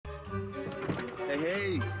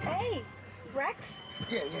Hey. Hey, Rex?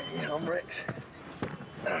 Yeah, I'm Rex.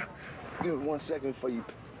 Give me 1 second before you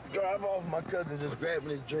drive off. My cousin just grabbing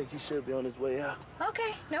his drink. He should be on his way out.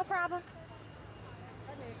 Okay, no problem.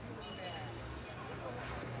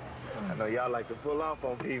 I know y'all like to pull off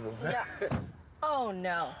on people. No. Oh,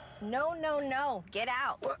 no. No. Get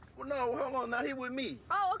out. What? Well, no, hold on. Now he with me.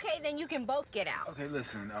 Oh, okay, then you can both get out. Okay,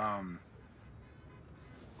 listen,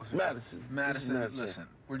 Madison. Madison, listen,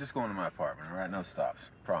 we're just going to my apartment, all right? No stops,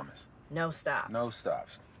 promise. No stops. No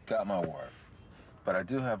stops. Got my word. But I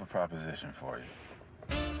do have a proposition for you.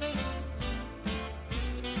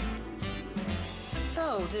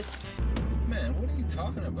 So, this... Man, what are you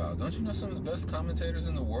talking about? Don't you know some of the best commentators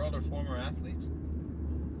in the world are former athletes?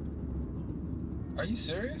 Are you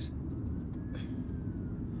serious?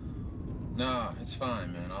 No, it's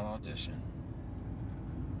fine, man. I'll audition.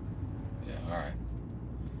 Yeah, all right.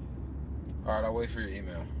 All right, I'll wait for your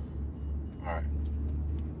email. All right.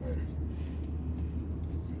 Later.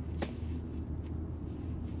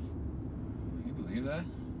 Can you believe that?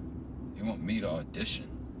 You want me to audition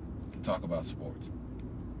to talk about sports?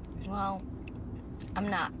 Well, I'm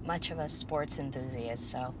not much of a sports enthusiast,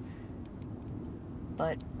 so...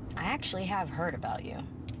 But I actually have heard about you.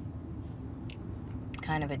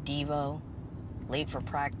 Kind of a divo, late for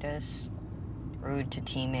practice, rude to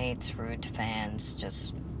teammates, rude to fans,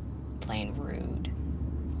 just plain rude.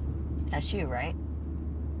 That's you, right?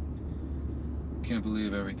 Can't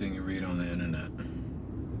believe everything you read on the internet.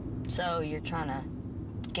 So you're trying to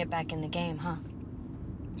get back in the game, huh?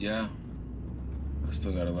 Yeah. I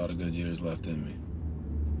still got a lot of good years left in me.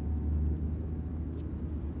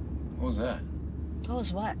 What was that? What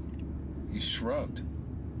was what? You shrugged.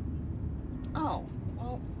 Oh,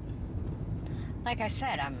 well, like I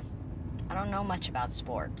said, I don't know much about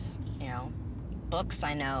sports, you know? Books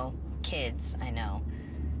I know, kids I know.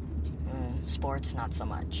 Sports, not so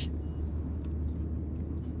much.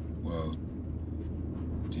 Well,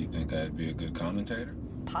 do you think I'd be a good commentator?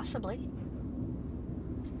 Possibly.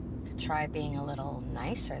 Could try being a little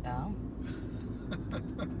nicer, though.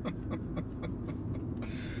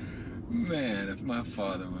 Man, if my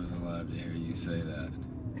father was alive to hear you say that,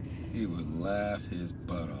 he would laugh his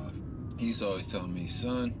butt off. He used to always tell me,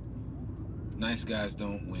 son, nice guys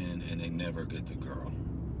don't win and they never get the girl.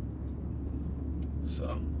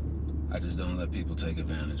 So, I just don't let people take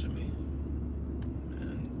advantage of me.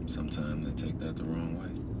 And sometimes they take that the wrong way.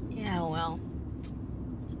 Yeah, well,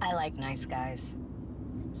 I like nice guys.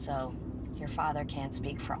 So, your father can't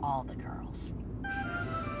speak for all the girls.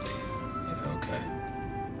 Yeah, okay.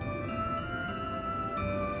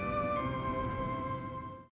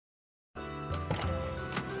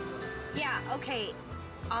 Yeah, okay.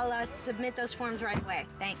 I'll submit those forms right away.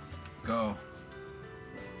 Thanks. Go.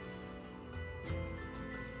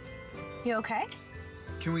 You okay?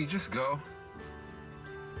 Can we just go?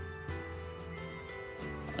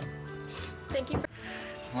 Thank you for...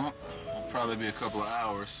 Well, it'll probably be a couple of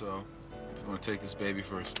hours, so if you want to take this baby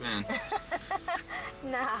for a spin.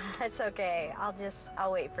 Nah, it's okay.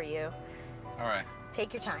 I'll wait for you. All right.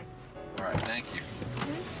 Take your time. All right, thank you.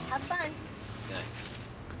 Have fun. Thanks.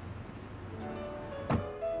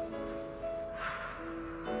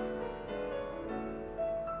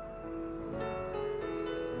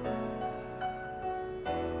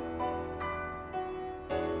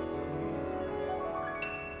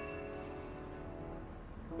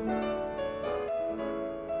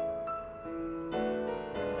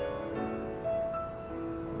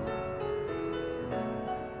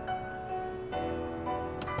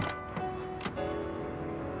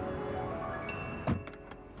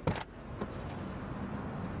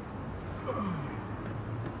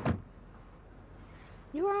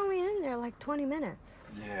 You were only in there like 20 minutes.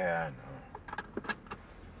 Yeah, I know.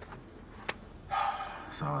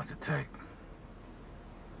 That's all I could take.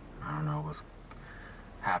 I don't know what's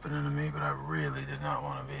happening to me, but I really did not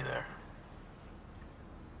want to be there.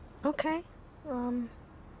 Okay.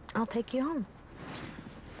 I'll take you home.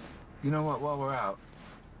 You know what? While we're out,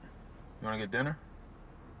 you want to get dinner?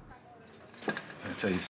 I tell you